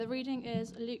The reading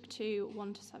is Luke 2,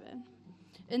 1-7.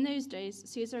 In those days,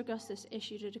 Caesar Augustus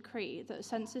issued a decree that a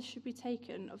census should be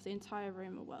taken of the entire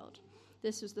Roman world.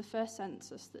 This was the first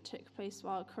census that took place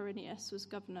while Quirinius was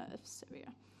governor of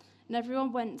Syria. And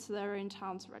everyone went to their own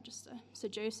town to register. So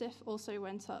Joseph also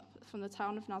went up from the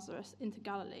town of Nazareth into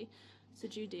Galilee, to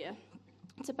Judea,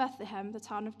 to Bethlehem, the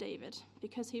town of David,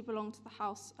 because he belonged to the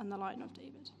house and the line of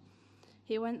David.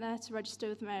 He went there to register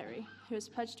with Mary, who was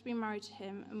pledged to be married to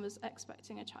him and was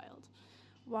expecting a child.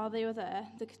 While they were there,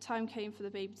 the time came for the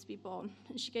baby to be born,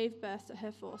 and she gave birth to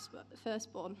her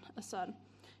firstborn, a son.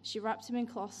 She wrapped him in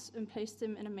cloths and placed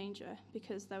him in a manger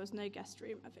because there was no guest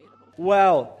room available.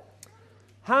 Well,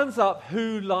 hands up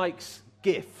who likes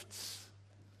gifts?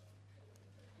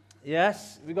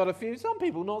 Yes, we've got a few. Some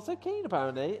people not so keen,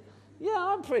 apparently. Yeah,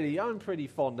 I'm pretty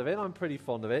fond of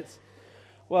it.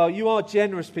 Well, you are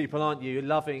generous people, aren't you?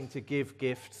 Loving to give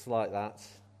gifts like that.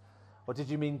 Or did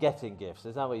you mean getting gifts?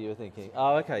 Is that what you were thinking?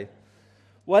 Oh, okay.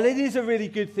 Well, it is a really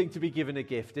good thing to be given a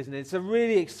gift, isn't it? It's a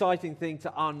really exciting thing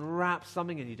to unwrap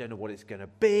something and you don't know what it's going to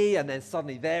be, and then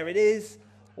suddenly there it is,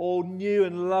 all new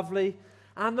and lovely.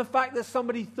 And the fact that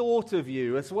somebody thought of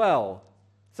you as well.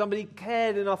 Somebody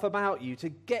cared enough about you to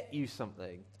get you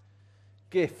something.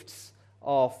 Gifts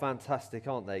are fantastic,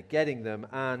 aren't they? Getting them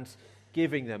and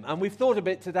giving them. And we've thought a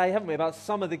bit today, haven't we, about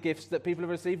some of the gifts that people have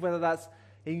received, whether that's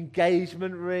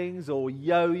engagement rings or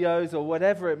yo-yos or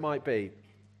whatever it might be.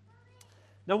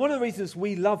 Now, one of the reasons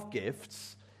we love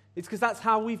gifts is because that's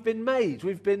how we've been made.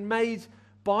 We've been made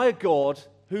by a God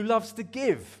who loves to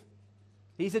give.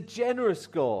 He's a generous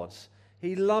God.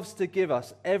 He loves to give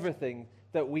us everything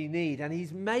that we need, and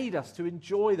he's made us to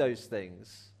enjoy those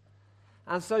things.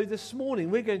 And so this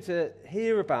morning we're going to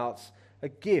hear about a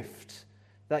gift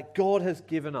that God has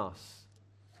given us.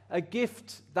 A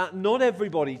gift that not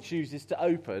everybody chooses to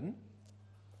open,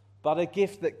 but a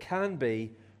gift that can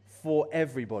be for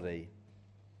everybody.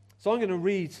 So I'm going to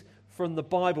read from the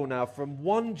Bible now, from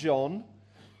 1 John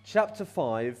chapter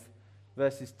 5,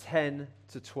 verses 10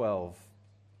 to 12.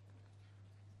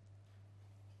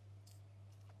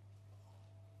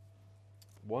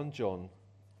 One John,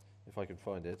 if I can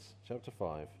find it, chapter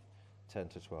 5, 10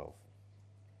 to 12.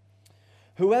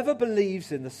 Whoever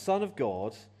believes in the Son of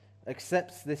God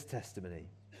accepts this testimony.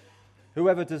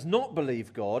 Whoever does not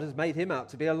believe God has made him out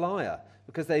to be a liar,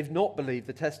 because they've not believed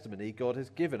the testimony God has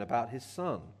given about his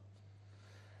Son.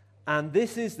 And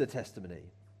this is the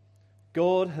testimony.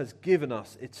 God has given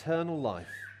us eternal life,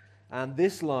 and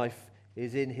this life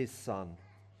is in his Son.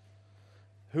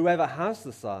 Whoever has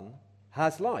the Son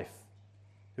has life.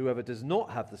 Whoever does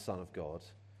not have the Son of God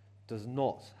does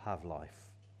not have life.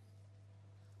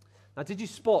 Now, did you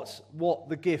spot what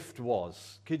the gift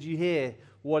was? Could you hear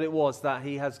what it was that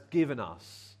he has given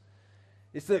us?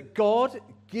 It's that God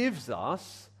gives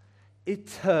us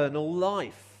eternal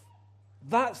life.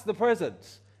 That's the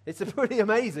present. It's a pretty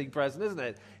amazing present, isn't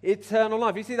it? Eternal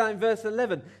life. You see that in verse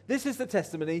 11. This is the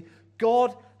testimony.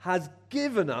 God has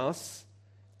given us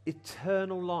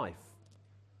eternal life.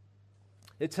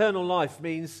 Eternal life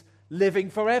means living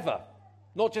forever.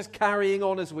 Not just carrying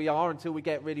on as we are until we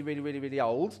get really, really, really, really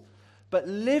old, but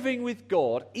living with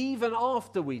God even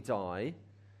after we die,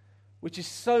 which is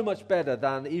so much better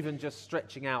than even just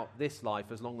stretching out this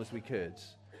life as long as we could.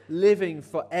 Living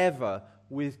forever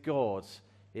with God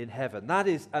in heaven. That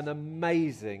is an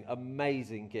amazing,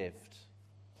 amazing gift.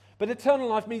 But eternal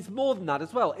life means more than that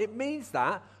as well. It means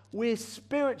that we're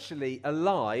spiritually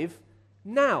alive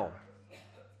now.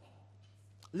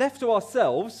 Left to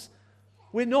ourselves,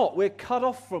 we're not. We're cut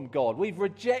off from God. We've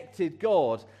rejected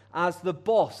God as the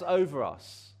boss over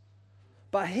us.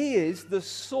 But he is the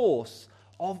source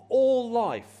of all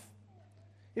life.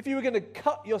 If you were going to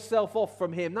cut yourself off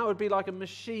from him, that would be like a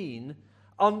machine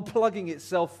unplugging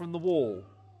itself from the wall.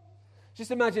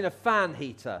 Just imagine a fan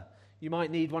heater. You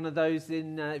might need one of those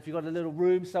if you've got a little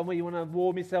room somewhere, you want to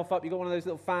warm yourself up, you've got one of those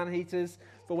little fan heaters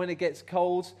for when it gets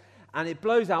cold, and it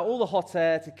blows out all the hot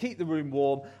air to keep the room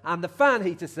warm, and the fan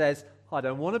heater says, I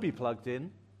don't want to be plugged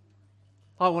in.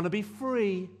 I want to be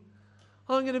free.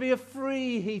 I'm going to be a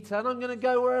free heater, and I'm going to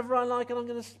go wherever I like, and I'm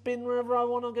going to spin wherever I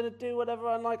want. I'm going to do whatever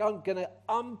I like. I'm going to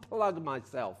unplug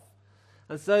myself.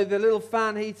 And so the little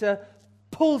fan heater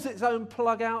pulls its own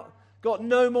plug out, got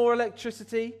no more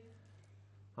electricity,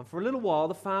 and for a little while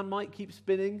the fan might keep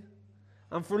spinning,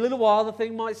 and for a little while the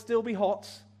thing might still be hot,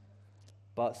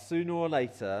 but sooner or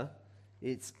later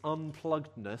its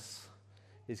unpluggedness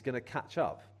is going to catch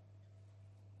up.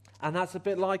 And that's a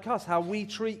bit like us, how we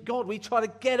treat God. We try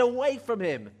to get away from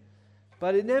him,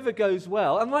 but it never goes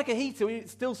well. And like a heater,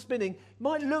 it's still spinning. It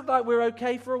might look like we're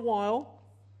okay for a while,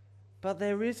 but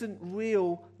there isn't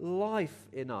real life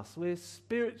in us. We're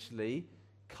spiritually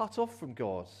cut off from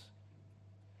God.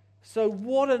 So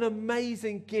what an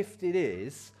amazing gift it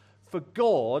is for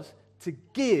God to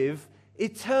give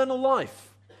eternal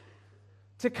life,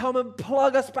 to come and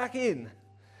plug us back in,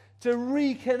 to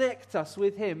reconnect us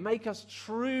with him, make us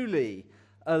truly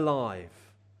alive.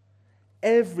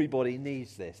 Everybody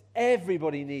needs this.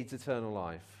 Everybody needs eternal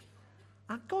life.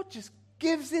 And God just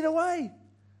gives it away.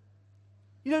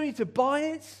 You don't need to buy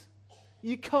it.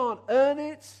 You can't earn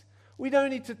it. We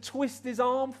don't need to twist his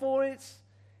arm for it.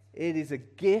 It is a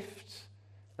gift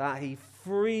that he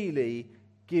freely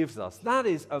gives us. That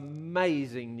is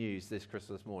amazing news this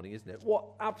Christmas morning, isn't it? What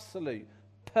absolute,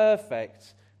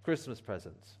 perfect Christmas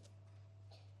present.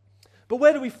 But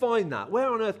where do we find that? Where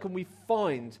on earth can we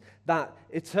find that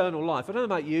eternal life? I don't know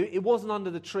about you. It wasn't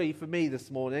under the tree for me this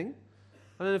morning.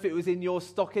 I don't know if it was in your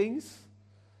stockings.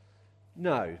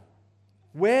 No.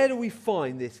 Where do we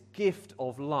find this gift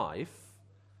of life?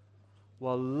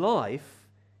 Well, life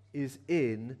is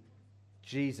in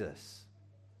Jesus.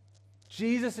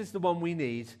 Jesus is the one we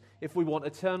need if we want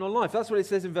eternal life. That's what it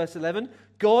says in verse 11.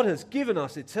 God has given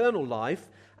us eternal life,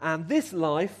 and this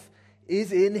life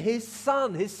is in his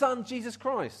Son Jesus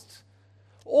Christ.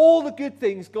 All the good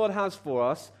things God has for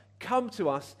us come to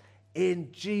us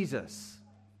in Jesus,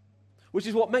 which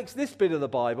is what makes this bit of the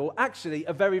Bible actually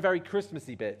a very, very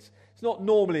Christmassy bit. It's not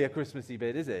normally a Christmassy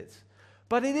bit, is it?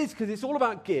 But it is, because it's all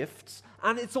about gifts,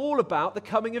 and it's all about the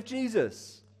coming of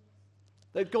Jesus.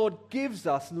 That God gives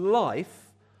us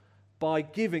life by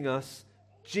giving us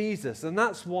Jesus. And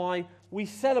that's why we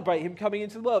celebrate him coming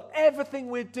into the world. Everything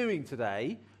we're doing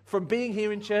today, from being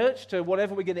here in church to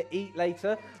whatever we're going to eat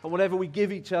later and whatever we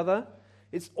give each other,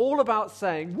 it's all about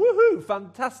saying, woohoo,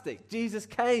 fantastic, Jesus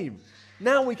came.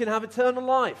 Now we can have eternal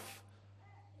life.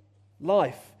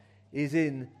 Life is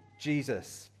in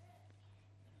Jesus.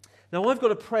 Now, I've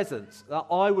got a present that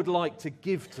I would like to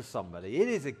give to somebody. It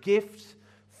is a gift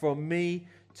from me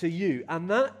to you. And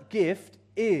that gift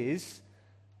is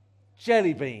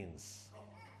jelly beans.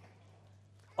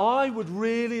 I would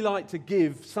really like to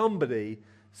give somebody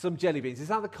some jelly beans. Is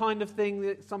that the kind of thing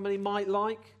that somebody might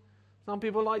like? Some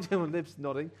people like, lips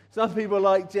nodding. Some people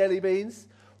like jelly beans.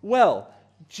 Well,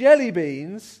 jelly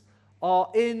beans are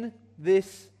in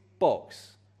this box.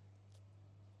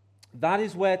 That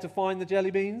is where to find the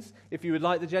jelly beans. If you would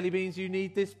like the jelly beans, you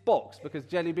need this box, because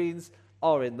jelly beans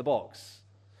are in the box.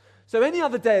 So any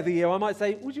other day of the year, I might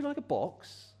say, would you like a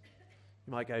box?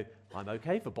 You might go, I'm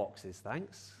okay for boxes,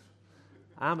 thanks.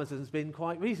 Amazon's been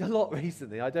a lot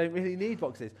recently. I don't really need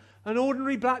boxes. An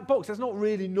ordinary black box, that's not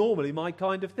really normally my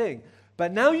kind of thing.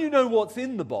 But now you know what's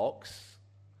in the box,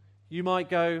 you might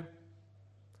go,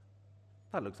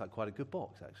 that looks like quite a good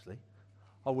box, actually.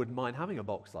 I wouldn't mind having a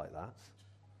box like that.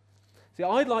 See,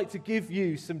 I'd like to give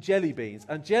you some jelly beans,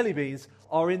 and jelly beans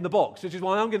are in the box, which is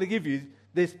why I'm going to give you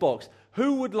this box.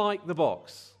 Who would like the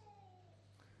box?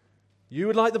 You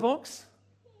would like the box?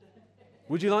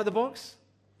 Would you like the box?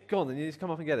 Go on, then you just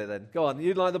come up and get it then. Go on,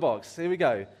 you'd like the box. Here we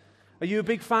go. Are you a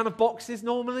big fan of boxes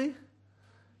normally?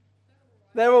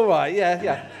 They're all right,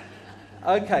 yeah.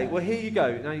 Okay, well, here you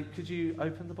go. Now, could you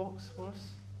open the box for us?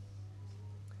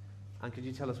 And could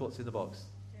you tell us what's in the box?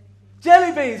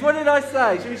 Jelly beans, what did I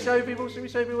say? Should we show people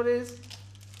what it is?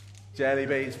 Jelly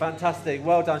beans, fantastic,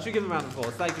 well done. Should we give them a round of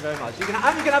applause? Thank you very much. You can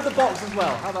have the box as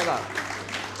well. How about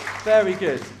that? Very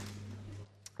good.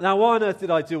 Now, why on earth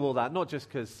did I do all that? Not just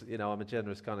because, I'm a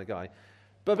generous kind of guy,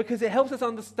 but because it helps us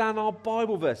understand our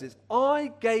Bible verses.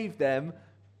 I gave them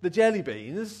the jelly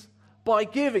beans by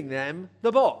giving them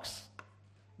the box.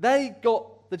 They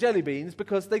got the jelly beans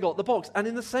because they got the box. And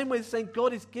in the same way, it's saying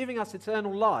God is giving us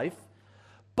eternal life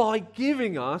by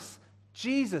giving us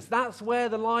Jesus. That's where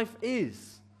the life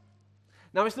is.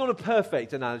 Now, it's not a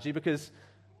perfect analogy, because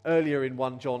earlier in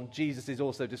 1 John, Jesus is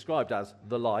also described as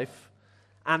the life.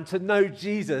 And to know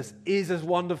Jesus is a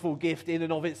wonderful gift in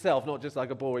and of itself, not just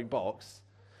like a boring box.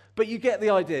 But you get the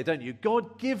idea, don't you?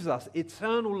 God gives us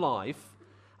eternal life,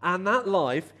 and that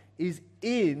life is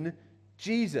in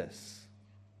Jesus.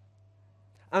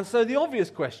 And so the obvious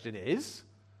question is,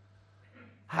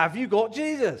 have you got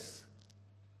Jesus?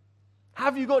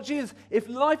 Have you got Jesus? If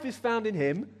life is found in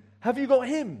him, have you got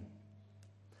him?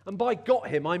 And by got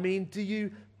him, I mean, do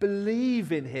you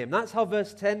believe in him? That's how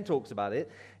verse 10 talks about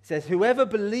it. It says, whoever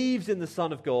believes in the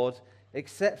Son of God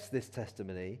accepts this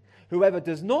testimony. Whoever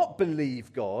does not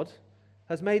believe God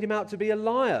has made him out to be a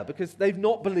liar, because they've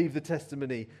not believed the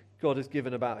testimony God has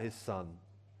given about his Son.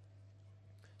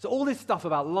 So all this stuff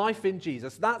about life in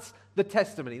Jesus, that's the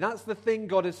testimony. That's the thing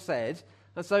God has said.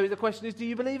 And so the question is, do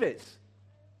you believe it?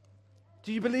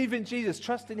 Do you believe in Jesus?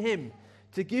 Trust in him?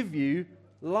 to give you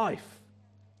life.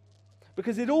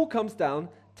 Because it all comes down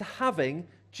to having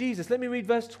Jesus. Let me read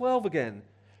verse 12 again.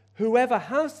 Whoever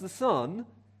has the Son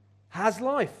has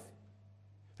life.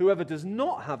 Whoever does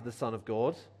not have the Son of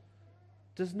God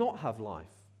does not have life.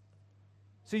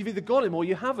 So you've either got him or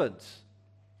you haven't.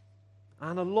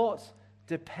 And a lot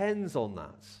depends on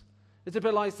that. It's a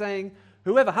bit like saying,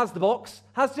 whoever has the box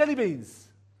has jelly beans.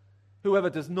 Whoever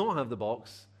does not have the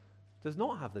box does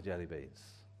not have the jelly beans.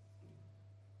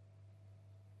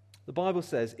 The Bible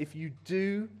says if you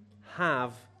do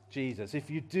have Jesus, if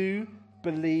you do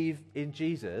believe in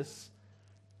Jesus,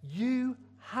 you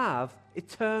have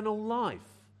eternal life.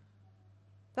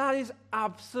 That is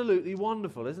absolutely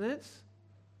wonderful, isn't it?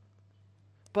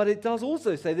 But it does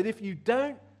also say that if you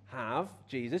don't have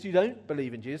Jesus, you don't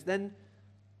believe in Jesus, then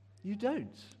you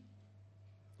don't.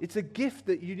 It's a gift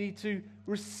that you need to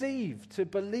receive, to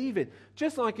believe in.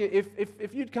 Just like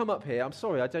if you'd come up here, I'm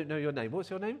sorry, I don't know your name. What's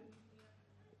your name?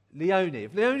 Leonie.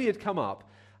 If Leonie had come up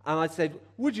and I said,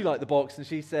 would you like the box? And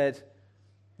she said,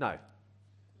 no,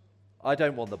 I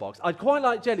don't want the box. I'd quite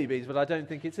like jelly beans, but I don't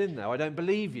think it's in there. I don't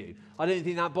believe you. I don't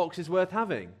think that box is worth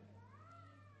having.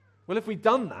 Well, if we'd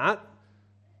done that,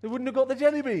 we wouldn't have got the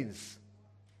jelly beans.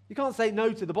 You can't say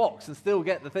no to the box and still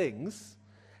get the things.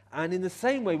 And in the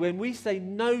same way, when we say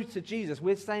no to Jesus,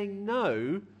 we're saying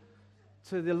no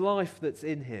to the life that's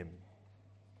in him.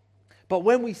 But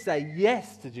when we say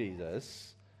yes to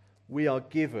Jesus, we are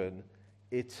given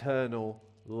eternal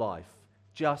life.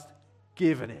 Just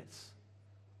given it.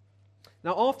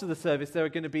 Now, after the service, there are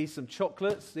going to be some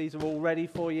chocolates. These are all ready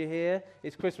for you here.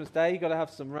 It's Christmas Day. You've got to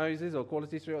have some roses or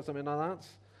Quality Street or something like that.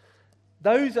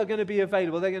 Those are going to be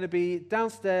available. They're going to be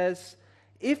downstairs.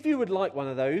 If you would like one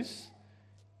of those,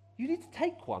 you need to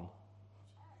take one.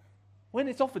 When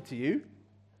it's offered to you,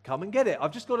 come and get it.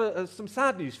 I've just got some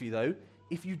sad news for you, though.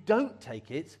 If you don't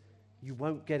take it, you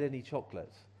won't get any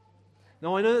chocolate.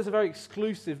 Now, I know that's a very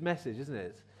exclusive message, isn't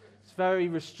it? It's very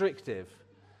restrictive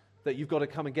that you've got to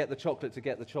come and get the chocolate to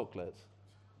get the chocolate.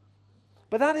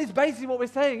 But that is basically what we're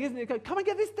saying, isn't it? Come and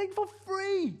get this thing for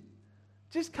free.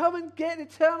 Just come and get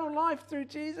eternal life through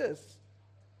Jesus.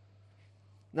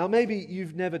 Now, maybe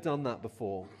you've never done that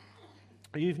before.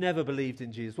 You've never believed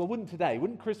in Jesus. Well,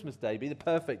 wouldn't Christmas Day be the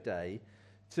perfect day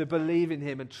to believe in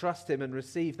him and trust him and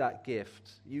receive that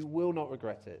gift? You will not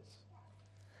regret it.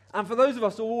 And for those of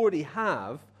us who already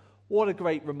have, what a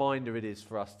great reminder it is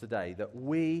for us today that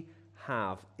we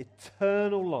have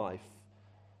eternal life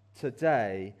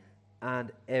today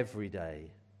and every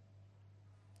day.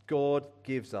 God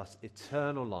gives us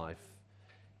eternal life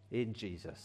in Jesus.